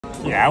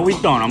Yeah, how we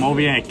doing? I'm over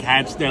here at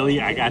Katz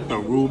Deli. I got the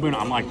Reuben.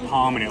 I'm like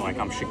palming it like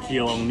I'm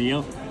Shaquille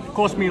O'Neal. It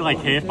cost me like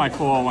half my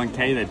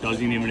 401k that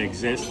doesn't even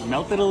exist.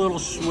 Melted a little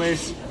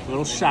Swiss, a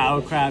little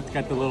sauerkraut.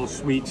 Got the little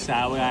sweet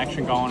sour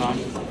action going on.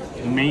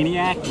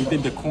 Maniac, we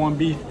did the corned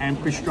beef and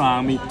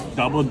pastrami.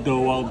 Double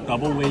duo,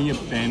 double where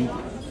you've been.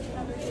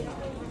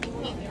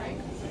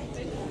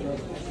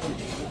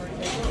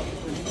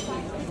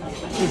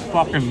 This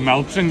fucking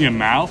melts in your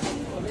mouth.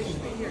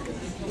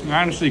 You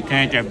honestly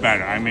can't get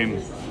better. I mean,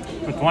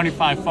 for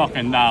 25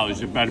 fucking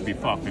dollars, it better be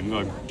fucking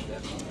good.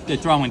 They're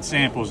throwing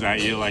samples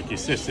at you like your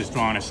sister's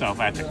throwing herself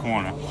at the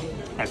corner.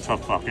 That's her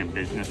fucking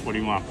business. What do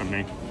you want from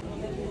me?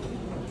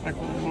 Like,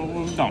 what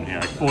we done here?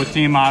 Like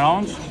 14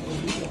 models?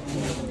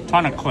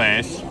 Ton of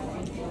class.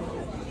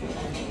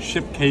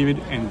 Shipped, catered,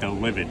 and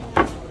delivered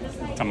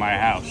to my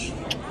house.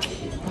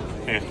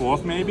 Half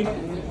off, maybe?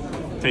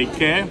 Take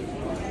care.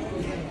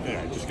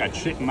 Yeah, I just got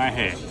shit in my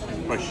hair.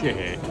 Brush your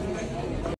hair.